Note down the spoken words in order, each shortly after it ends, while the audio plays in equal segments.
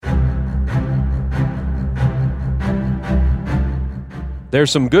There's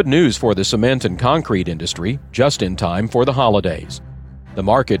some good news for the cement and concrete industry just in time for the holidays. The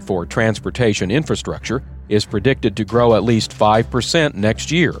market for transportation infrastructure is predicted to grow at least 5% next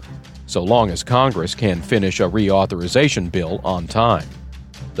year, so long as Congress can finish a reauthorization bill on time.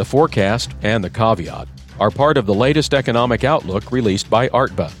 The forecast and the caveat are part of the latest economic outlook released by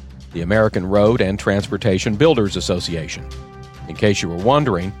ARTBA, the American Road and Transportation Builders Association. In case you were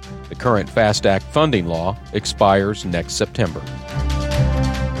wondering, the current FAST Act funding law expires next September.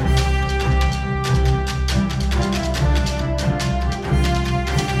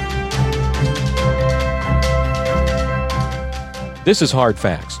 This is Hard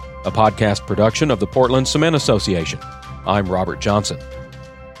Facts, a podcast production of the Portland Cement Association. I'm Robert Johnson.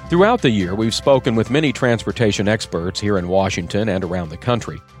 Throughout the year, we've spoken with many transportation experts here in Washington and around the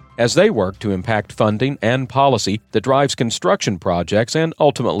country as they work to impact funding and policy that drives construction projects and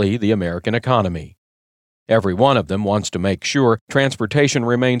ultimately the American economy. Every one of them wants to make sure transportation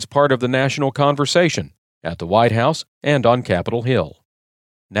remains part of the national conversation at the White House and on Capitol Hill.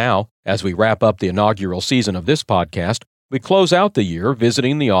 Now, as we wrap up the inaugural season of this podcast, we close out the year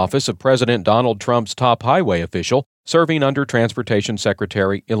visiting the office of President Donald Trump's top highway official serving under Transportation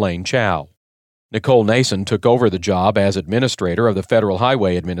Secretary Elaine Chao. Nicole Nason took over the job as administrator of the Federal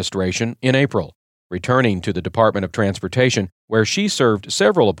Highway Administration in April, returning to the Department of Transportation, where she served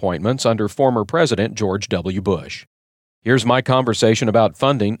several appointments under former President George W. Bush. Here's my conversation about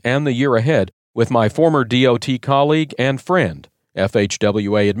funding and the year ahead with my former DOT colleague and friend,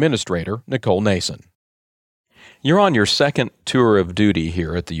 FHWA Administrator Nicole Nason. You're on your second tour of duty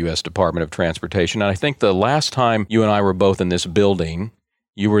here at the U.S. Department of Transportation, and I think the last time you and I were both in this building,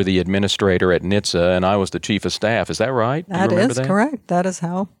 you were the administrator at NHTSA, and I was the chief of staff. Is that right? That is correct. That is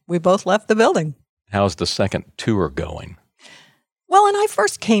how we both left the building. How's the second tour going? Well, and I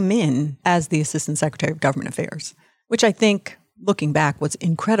first came in as the Assistant Secretary of Government Affairs, which I think, looking back, was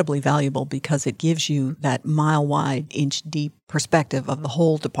incredibly valuable because it gives you that mile-wide, inch-deep perspective of the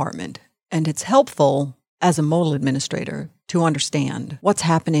whole department. And it's helpful as a modal administrator to understand what's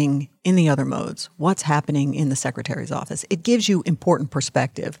happening in the other modes, what's happening in the Secretary's office. It gives you important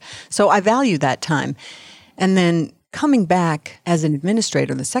perspective. So I value that time. And then coming back as an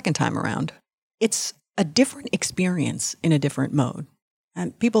administrator the second time around, it's a different experience in a different mode.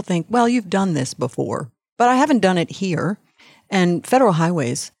 And people think, well, you've done this before, but I haven't done it here. And Federal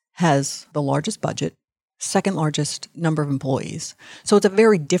Highways has the largest budget, second largest number of employees. So it's a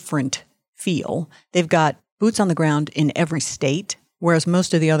very different feel. They've got boots on the ground in every state, whereas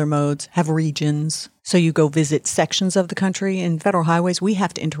most of the other modes have regions. So you go visit sections of the country. In Federal Highways, we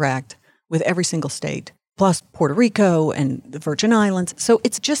have to interact with every single state, plus Puerto Rico and the Virgin Islands. So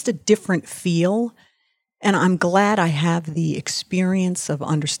it's just a different feel. And I'm glad I have the experience of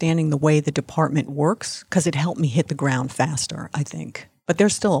understanding the way the department works because it helped me hit the ground faster, I think. But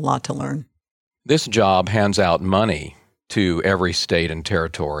there's still a lot to learn. This job hands out money to every state and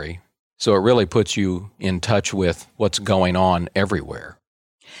territory. So it really puts you in touch with what's going on everywhere.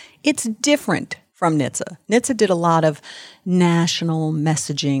 It's different from NHTSA. NHTSA did a lot of national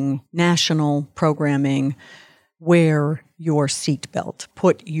messaging, national programming, wear your seatbelt,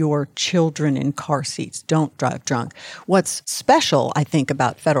 put your children in car seats, don't drive drunk. What's special, I think,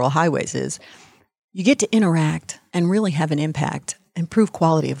 about Federal Highways is you get to interact and really have an impact, improve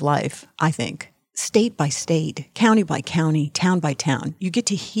quality of life, I think. State by state, county by county, town by town. You get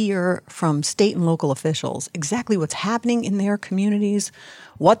to hear from state and local officials exactly what's happening in their communities,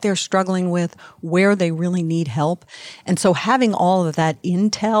 what they're struggling with, where they really need help. And so having all of that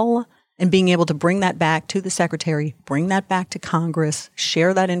intel and being able to bring that back to the Secretary, bring that back to Congress,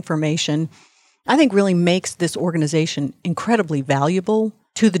 share that information, I think really makes this organization incredibly valuable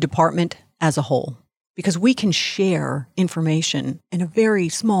to the department as a whole. Because we can share information in a very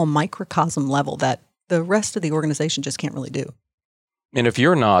small microcosm level that the rest of the organization just can't really do. And if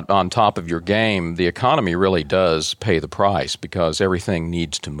you're not on top of your game, the economy really does pay the price because everything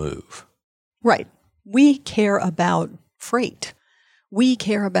needs to move. Right. We care about freight. We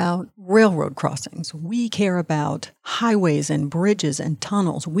care about railroad crossings. We care about highways and bridges and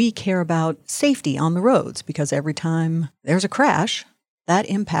tunnels. We care about safety on the roads because every time there's a crash, that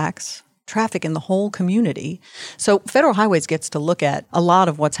impacts traffic in the whole community. So Federal Highways gets to look at a lot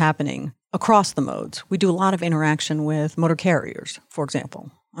of what's happening across the modes. We do a lot of interaction with motor carriers, for example,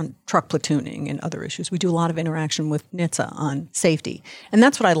 on truck platooning and other issues. We do a lot of interaction with NHTSA on safety. And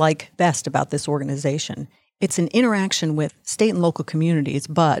that's what I like best about this organization. It's an interaction with state and local communities,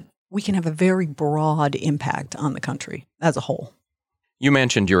 but we can have a very broad impact on the country as a whole. You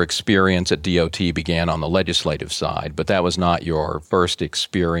mentioned your experience at DOT began on the legislative side, but that was not your first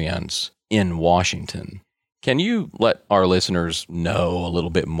experience in Washington. Can you let our listeners know a little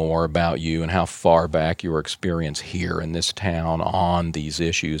bit more about you and how far back your experience here in this town on these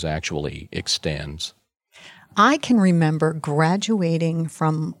issues actually extends? I can remember graduating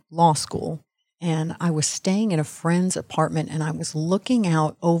from law school, and I was staying in a friend's apartment, and I was looking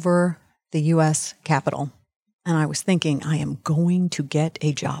out over the U.S. Capitol, and I was thinking, I am going to get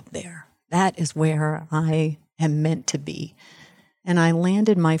a job there. That is where I am meant to be. And I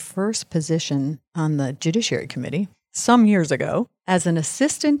landed my first position on the Judiciary Committee some years ago as an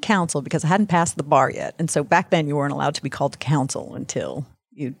assistant counsel because I hadn't passed the bar yet. And so back then you weren't allowed to be called counsel until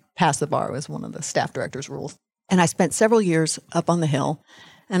you passed the bar. It was one of the staff director's rules. And I spent several years up on the Hill,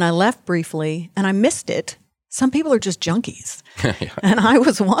 and I left briefly, and I missed it. Some people are just junkies, and I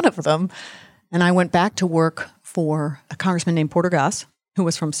was one of them. And I went back to work for a congressman named Porter Goss, who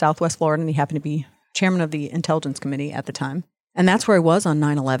was from Southwest Florida, and he happened to be chairman of the Intelligence Committee at the time. And that's where I was on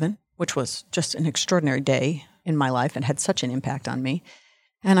 9/11, which was just an extraordinary day in my life and had such an impact on me.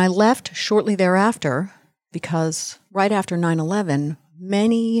 And I left shortly thereafter because right after 9/11,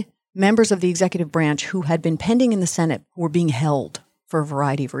 many members of the executive branch who had been pending in the Senate were being held for a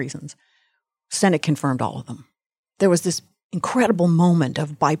variety of reasons. Senate confirmed all of them. There was this incredible moment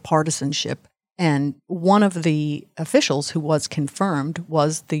of bipartisanship. And one of the officials who was confirmed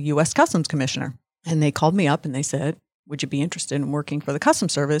was the U.S. Customs Commissioner. And they called me up and they said, would you be interested in working for the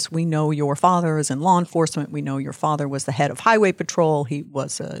Customs Service? We know your father is in law enforcement. We know your father was the head of Highway Patrol. He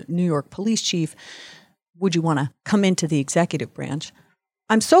was a New York police chief. Would you want to come into the executive branch?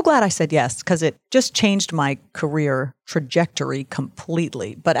 I'm so glad I said yes, because it just changed my career trajectory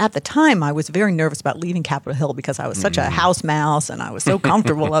completely. But at the time, I was very nervous about leaving Capitol Hill because I was such a house mouse and I was so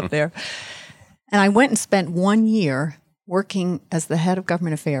comfortable up there. And I went and spent 1 year working as the head of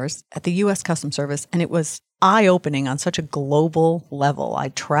government affairs at the U.S. Customs Service, and it was eye-opening on such a global level. I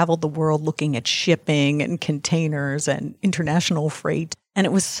traveled the world looking at shipping and containers and international freight, and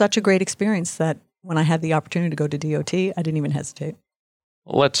it was such a great experience that when I had the opportunity to go to DOT, I didn't even hesitate.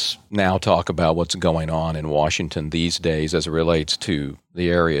 Let's now talk about what's going on in Washington these days as it relates to the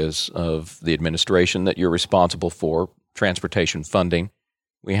areas of the administration that you're responsible for, transportation funding.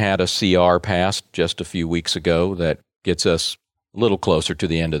 We had a CR passed just a few weeks ago that gets us a little closer to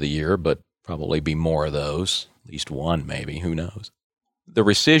the end of the year, but probably be more of those, at least one maybe, who knows. The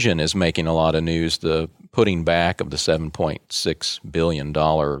rescission is making a lot of news, the putting back of the $7.6 billion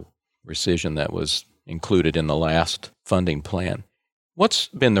rescission that was included in the last funding plan. What's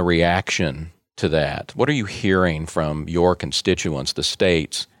been the reaction to that? What are you hearing from your constituents, the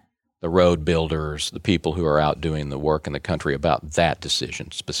states, the road builders, the people who are out doing the work in the country about that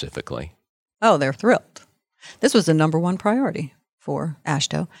decision specifically? Oh, they're thrilled. This was the number one priority for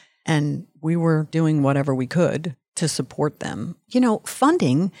AASHTO, and we were doing whatever we could to support them. You know,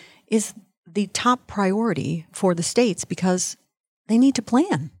 funding is the top priority for the states because they need to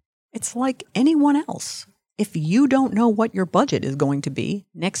plan. It's like anyone else. If you don't know what your budget is going to be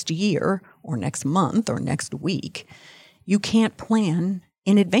next year or next month or next week, you can't plan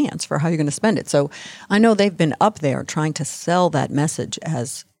in advance for how you're going to spend it. So I know they've been up there trying to sell that message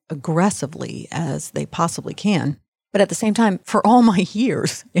as aggressively as they possibly can. But at the same time, for all my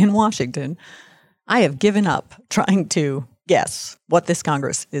years in Washington, I have given up trying to guess what this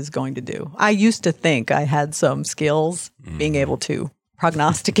Congress is going to do. I used to think I had some skills being able to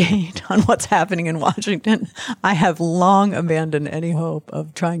prognosticate on what's happening in Washington. I have long abandoned any hope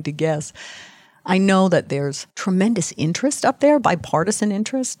of trying to guess. I know that there's tremendous interest up there, bipartisan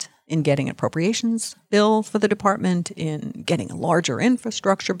interest, in getting an appropriations bill for the department, in getting a larger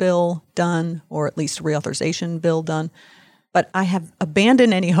infrastructure bill done, or at least a reauthorization bill done. But I have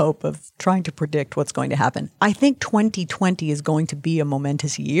abandoned any hope of trying to predict what's going to happen. I think 2020 is going to be a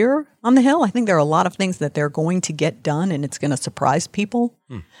momentous year on the Hill. I think there are a lot of things that they're going to get done, and it's going to surprise people.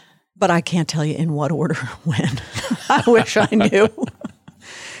 But I can't tell you in what order when. I wish I knew.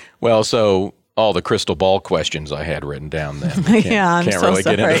 Well, so all the crystal ball questions I had written down then. I'm so really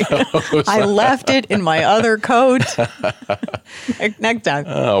sorry. Get into those. I left it in my other coat. Next time.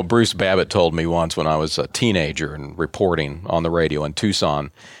 Oh, Bruce Babbitt told me once when I was a teenager and reporting on the radio in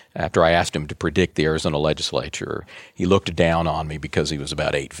Tucson, after I asked him to predict the Arizona legislature, he looked down on me because he was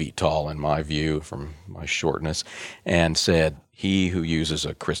about 8 feet tall in my view from my shortness and said, "He who uses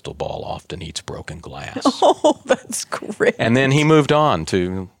a crystal ball often eats broken glass." Oh, that's great. And then he moved on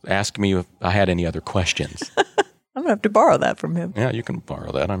to ask me if I had any other questions. I'm going to have to borrow that from him. Yeah, you can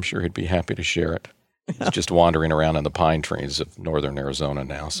borrow that. I'm sure he'd be happy to share it. He's just wandering around in the pine trees of northern Arizona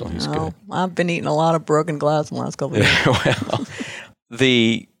now, so he's good. I've been eating a lot of broken glass in the last couple of years. Well,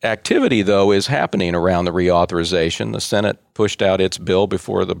 the activity, though, is happening around the reauthorization. The Senate pushed out its bill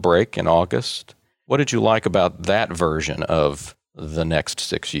before the break in August. What did you like about that version of the next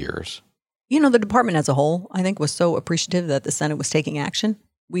 6 years? The department as a whole, I think, was so appreciative that the Senate was taking action.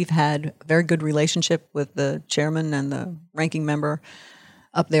 We've had a very good relationship with the chairman and the ranking member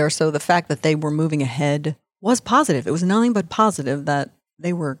up there. So the fact that they were moving ahead was positive. It was nothing but positive that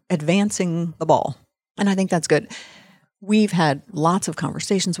they were advancing the ball. And I think that's good. We've had lots of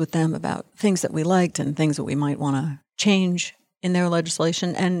conversations with them about things that we liked and things that we might want to change in their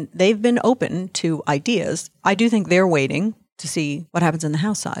legislation. And they've been open to ideas. I do think they're waiting to see what happens in the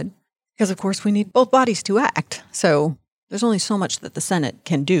House side. Because, of course, we need both bodies to act. So there's only so much that the Senate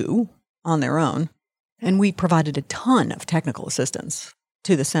can do on their own. And we provided a ton of technical assistance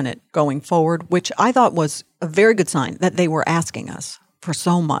to the Senate going forward, which I thought was a very good sign that they were asking us for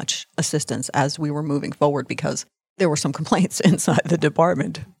so much assistance as we were moving forward, because there were some complaints inside the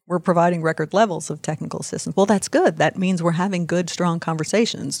department. We're providing record levels of technical assistance. Well, that's good. That means we're having good, strong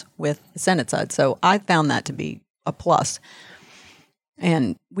conversations with the Senate side. So I found that to be a plus.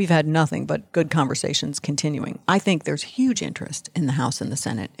 And we've had nothing but good conversations continuing. I think there's huge interest in the House and the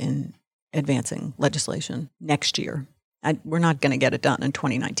Senate in advancing legislation next year. We're not going to get it done in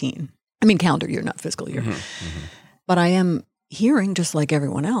 2019. I mean, calendar year, not fiscal year. But I am hearing, just like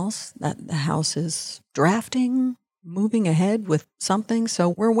everyone else, that the House is drafting, moving ahead with something. So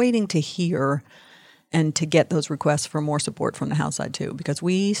we're waiting to hear and to get those requests for more support from the House side too, because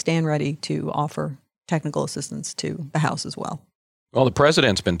we stand ready to offer technical assistance to the House as well. Well, the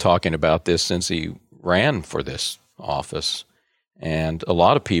president's been talking about this since he ran for this office, and a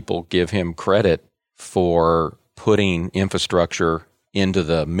lot of people give him credit for putting infrastructure into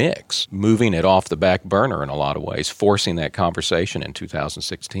the mix, moving it off the back burner in a lot of ways, forcing that conversation in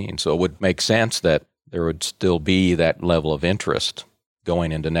 2016. So it would make sense that there would still be that level of interest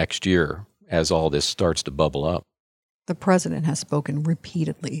going into next year as all this starts to bubble up. The president has spoken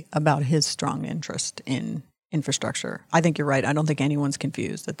repeatedly about his strong interest in infrastructure. I think you're right. I don't think anyone's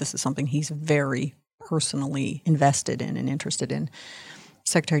confused that this is something he's very personally invested in and interested in.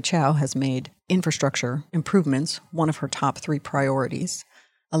 Secretary Chao has made infrastructure improvements one of her top 3 priorities,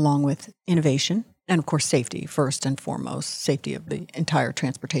 along with innovation and, of course, safety first and foremost. Safety of the entire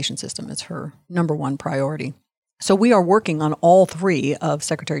transportation system is her number 1 priority. So we are working on all 3 of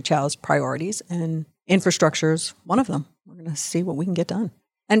Secretary Chao's priorities, and infrastructure is one of them. We're going to see what we can get done.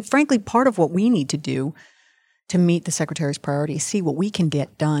 And frankly, part of what we need to do to meet the Secretary's priorities, see what we can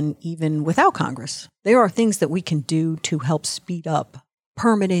get done even without Congress. There are things that we can do to help speed up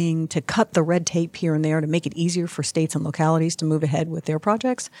permitting, to cut the red tape here and there, to make it easier for states and localities to move ahead with their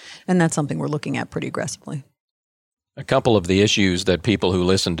projects. And that's something we're looking at pretty aggressively. A couple of the issues that people who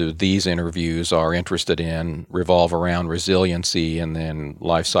listen to these interviews are interested in revolve around resiliency and then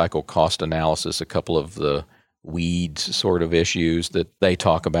life cycle cost analysis, a couple of the weeds sort of issues that they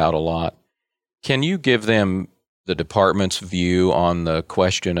talk about a lot. Can you give them the department's view on the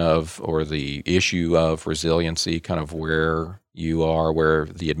question of, or the issue of resiliency, kind of where you are, where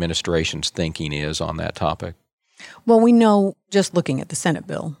the administration's thinking is on that topic? Well, we know, just looking at the Senate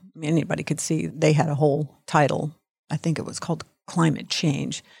bill, I mean, anybody could see they had a whole title. I think it was called Climate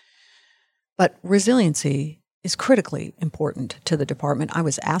Change. But resiliency is critically important to the department. I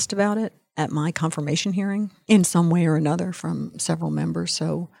was asked about it at my confirmation hearing in some way or another from several members.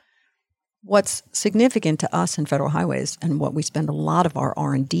 So what's significant to us in Federal Highways, and what we spend a lot of our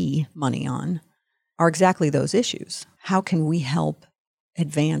R&D money on, are exactly those issues. How can we help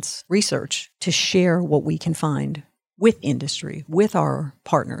advance research to share what we can find with industry, with our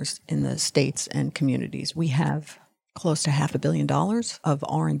partners in the states and communities? We have close to $500 million of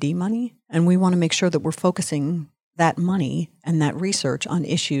R&D money, and we want to make sure that we're focusing that money and that research on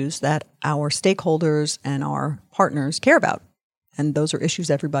issues that our stakeholders and our partners care about. And those are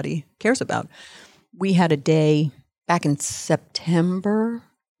issues everybody cares about. We had a day back in September.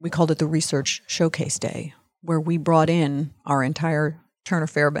 We called it the Research Showcase Day, where we brought in our entire Turner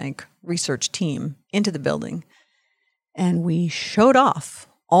Fairbank research team into the building. And we showed off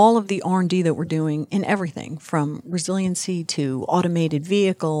all of the R&D that we're doing in everything, from resiliency to automated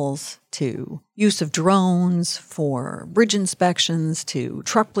vehicles, to use of drones for bridge inspections, to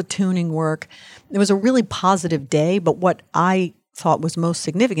truck platooning work. It was a really positive day, but what I thought was most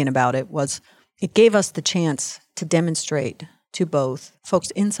significant about it was it gave us the chance to demonstrate to both folks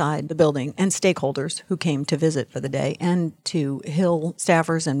inside the building and stakeholders who came to visit for the day, and to Hill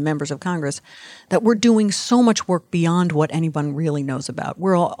staffers and members of Congress, that we're doing so much work beyond what anyone really knows about.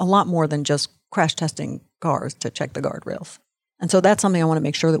 We're a lot more than just crash testing cars to check the guardrails. And so that's something I want to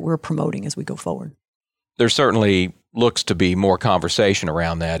make sure that we're promoting as we go forward. There certainly looks to be more conversation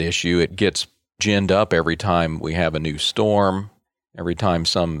around that issue. It gets ginned up every time we have a new storm. every time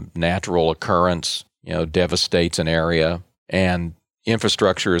some natural occurrence, devastates an area, and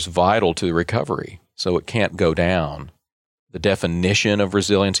infrastructure is vital to the recovery, so it can't go down. The definition of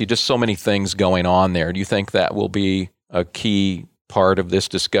resiliency, just so many things going on there. Do you think that will be a key part of this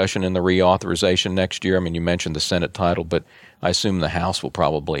discussion in the reauthorization next year? I mean, you mentioned the Senate title, but I assume the House will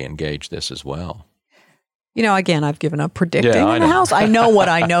probably engage this as well. Again, I've given up predicting in the House. I know what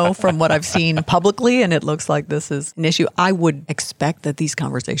I know from what I've seen publicly, and it looks like this is an issue. I would expect that these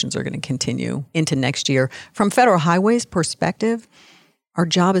conversations are going to continue into next year. From Federal Highway's perspective, our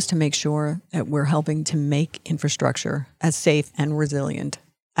job is to make sure that we're helping to make infrastructure as safe and resilient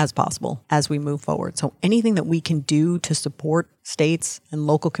as possible as we move forward. So anything that we can do to support states and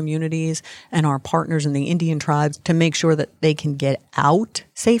local communities and our partners in the Indian tribes to make sure that they can get out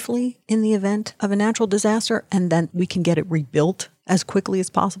safely in the event of a natural disaster and then we can get it rebuilt as quickly as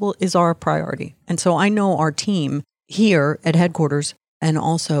possible is our priority. And so I know our team here at headquarters and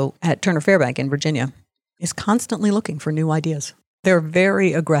also at Turner Fairbank in Virginia is constantly looking for new ideas. They're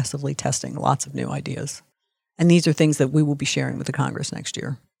very aggressively testing lots of new ideas. And these are things that we will be sharing with the Congress next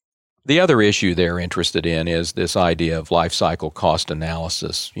year. The other issue they're interested in is this idea of life cycle cost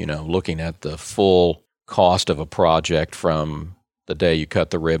analysis, looking at the full cost of a project from the day you cut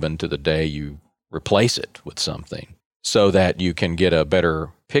the ribbon to the day you replace it with something, so that you can get a better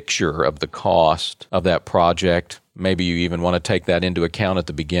picture of the cost of that project. Maybe you even want to take that into account at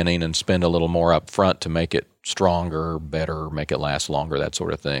the beginning and spend a little more up front to make it stronger, better, make it last longer, that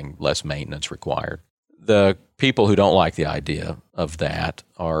sort of thing, less maintenance required. The people who don't like the idea of that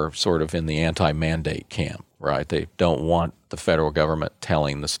are sort of in the anti-mandate camp, right? They don't want the federal government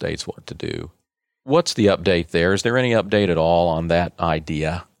telling the states what to do. What's the update there? Is there any update at all on that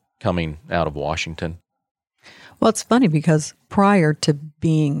idea coming out of Washington? Well, it's funny because prior to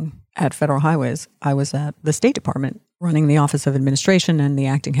being at Federal Highways, I was at the State Department running the Office of Administration and the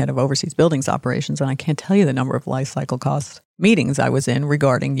acting head of Overseas Buildings Operations. And I can't tell you the number of life cycle cost meetings I was in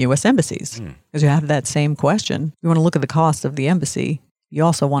regarding U.S. embassies. Because you have that same question. You want to look at the cost of the embassy. You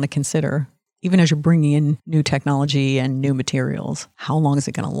also want to consider, even as you're bringing in new technology and new materials, how long is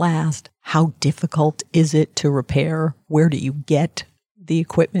it going to last? How difficult is it to repair? Where do you get the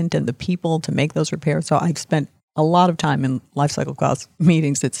equipment and the people to make those repairs? So I've spent a lot of time in life cycle cost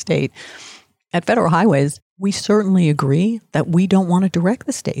meetings at state. At Federal Highways, we certainly agree that we don't want to direct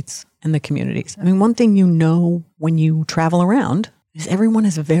the states and the communities. I mean, one thing when you travel around is everyone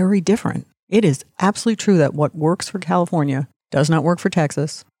is very different. It is absolutely true that what works for California does not work for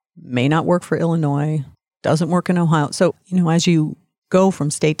Texas, may not work for Illinois, doesn't work in Ohio. So, as you go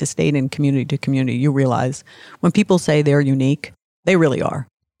from state to state and community to community, you realize when people say they're unique, they really are.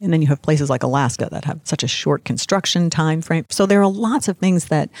 And then you have places like Alaska that have such a short construction time frame. So there are lots of things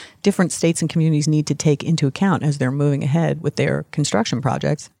that different states and communities need to take into account as they're moving ahead with their construction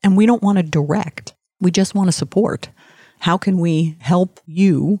projects. And we don't want to direct. We just want to support. How can we help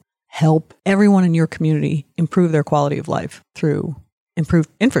you help everyone in your community improve their quality of life through improved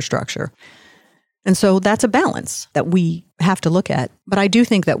infrastructure? And so that's a balance that we have to look at. But I do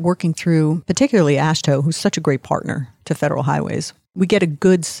think that working through, particularly AASHTO, who's such a great partner to Federal Highways, we get a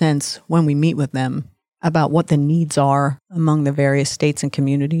good sense when we meet with them about what the needs are among the various states and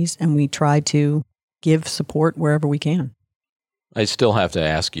communities, and we try to give support wherever we can. I still have to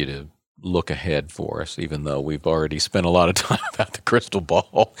ask you to look ahead for us, even though we've already spent a lot of time about the crystal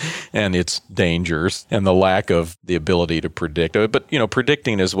ball and its dangers and the lack of the ability to predict. But,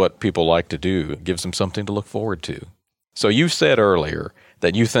 predicting is what people like to do. It gives them something to look forward to. So you said earlier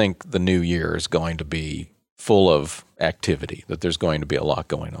that you think the new year is going to be full of activity, that there's going to be a lot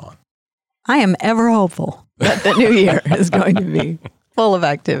going on. I am ever hopeful that the new year is going to be full of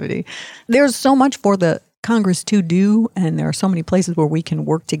activity. There's so much for the Congress to do, and there are so many places where we can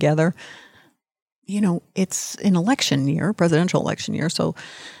work together. It's an election year, presidential election year, so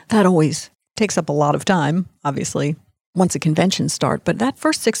that always takes up a lot of time, obviously, once the conventions start. But that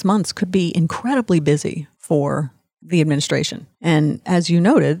first 6 months could be incredibly busy for the administration. And as you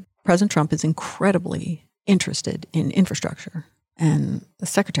noted, President Trump is incredibly interested in infrastructure, and the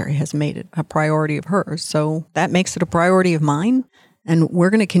secretary has made it a priority of hers. So that makes it a priority of mine, and we're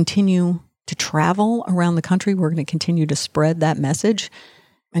going to continue to travel around the country. We're going to continue to spread that message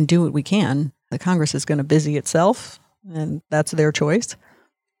and do what we can. The Congress is going to busy itself, and that's their choice.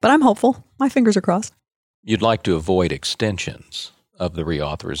 But I'm hopeful. My fingers are crossed. You'd like to avoid extensions of the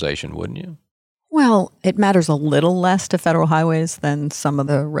reauthorization, wouldn't you? Well, it matters a little less to Federal Highways than some of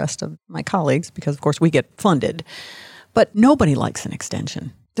the rest of my colleagues because, of course, we get funded. But nobody likes an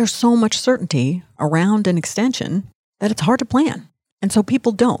extension. There's so much certainty around an extension that it's hard to plan. And so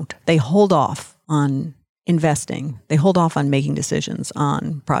people don't. They hold off on investing. They hold off on making decisions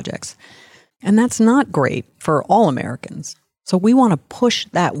on projects. And that's not great for all Americans. So we want to push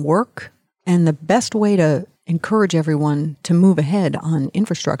that work. And the best way to encourage everyone to move ahead on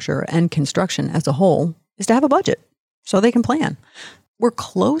infrastructure and construction as a whole is to have a budget so they can plan. We're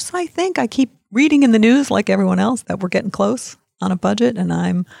close, I think. I keep reading in the news like everyone else that we're getting close on a budget, and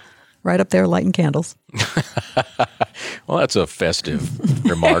I'm right up there lighting candles. Well, that's a festive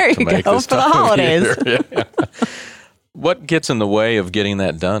remark to make go, this for time the holidays. of year. Yeah. What gets in the way of getting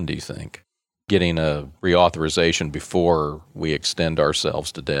that done, do you think? Getting a reauthorization before we extend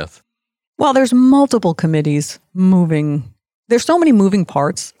ourselves to death? Well, there's multiple committees moving. There's so many moving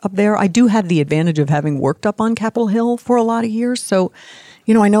parts up there. I do have the advantage of having worked up on Capitol Hill for a lot of years. So,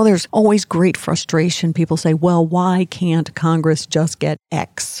 I know there's always great frustration. People say, well, why can't Congress just get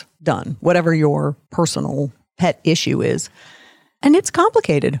X done? Whatever your personal pet issue is. And it's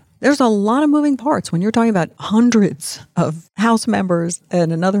complicated. There's a lot of moving parts when you're talking about hundreds of House members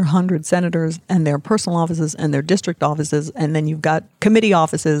and another 100 senators and their personal offices and their district offices. And then you've got committee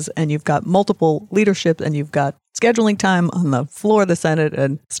offices and you've got multiple leadership and you've got scheduling time on the floor of the Senate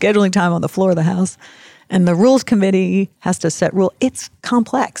and scheduling time on the floor of the House. And the Rules Committee has to set rules. It's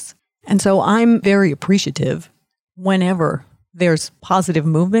complex. And so I'm very appreciative whenever there's positive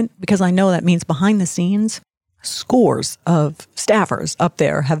movement because I know that means behind the scenes, scores of staffers up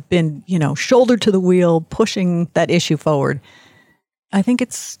there have been, shoulder to the wheel, pushing that issue forward. I think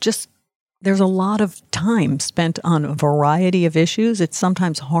it's just, there's a lot of time spent on a variety of issues. It's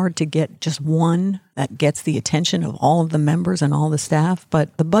sometimes hard to get just one that gets the attention of all of the members and all the staff,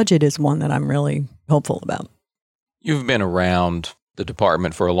 but the budget is one that I'm really hopeful about. You've been around the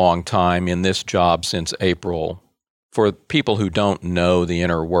department for a long time, in this job since April. For people who don't know the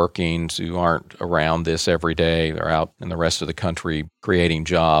inner workings, who aren't around this every day, they're out in the rest of the country creating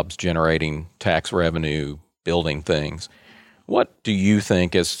jobs, generating tax revenue, building things. What do you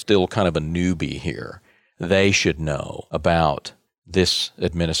think, as still kind of a newbie here, they should know about this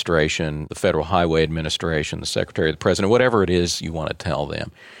administration, the Federal Highway Administration, the Secretary of the President, whatever it is you want to tell them?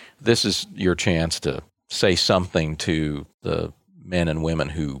 This is your chance to say something to the men and women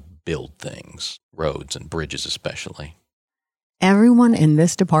who build things, roads and bridges especially. Everyone in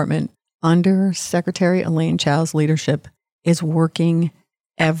this department, under Secretary Elaine Chao's leadership, is working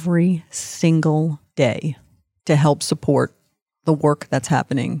every single day to help support the work that's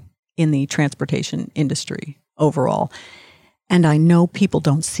happening in the transportation industry overall. And I know people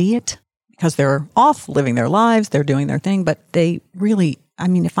don't see it because they're off living their lives, they're doing their thing, but they really,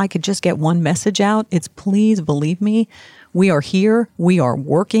 if I could just get one message out, it's please believe me, we are here, we are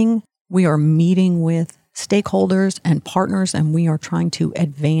working, we are meeting with stakeholders and partners, and we are trying to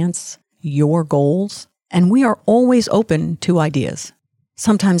advance your goals. And we are always open to ideas.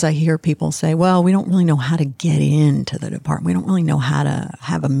 Sometimes I hear people say, well, we don't really know how to get into the department. We don't really know how to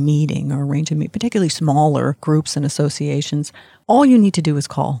have a meeting or arrange a meeting, particularly smaller groups and associations. All you need to do is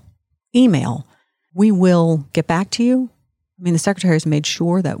call, email. We will get back to you. The Secretary has made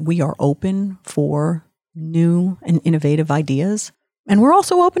sure that we are open for new and innovative ideas. And we're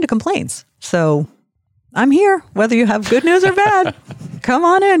also open to complaints. So I'm here, whether you have good news or bad. Come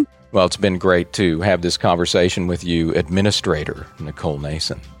on in. Well, it's been great to have this conversation with you, Administrator Nicole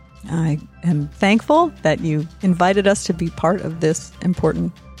Nason. I am thankful that you invited us to be part of this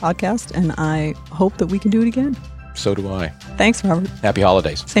important podcast, and I hope that we can do it again. So do I. Thanks, Robert. Happy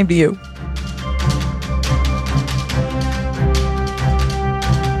holidays. Same to you.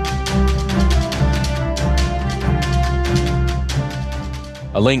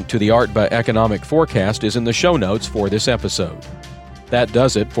 A link to the ARTBA economic forecast is in the show notes for this episode. That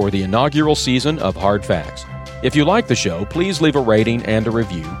does it for the inaugural season of Hard Facts. If you like the show, please leave a rating and a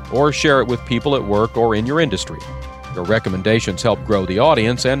review, or share it with people at work or in your industry. Your recommendations help grow the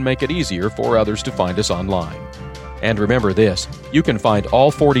audience and make it easier for others to find us online. And remember this, you can find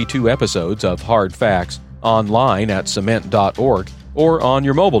all 42 episodes of Hard Facts online at cement.org or on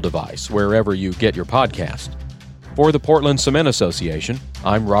your mobile device, wherever you get your podcast. For the Portland Cement Association,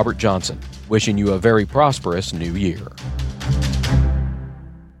 I'm Robert Johnson, wishing you a very prosperous new year.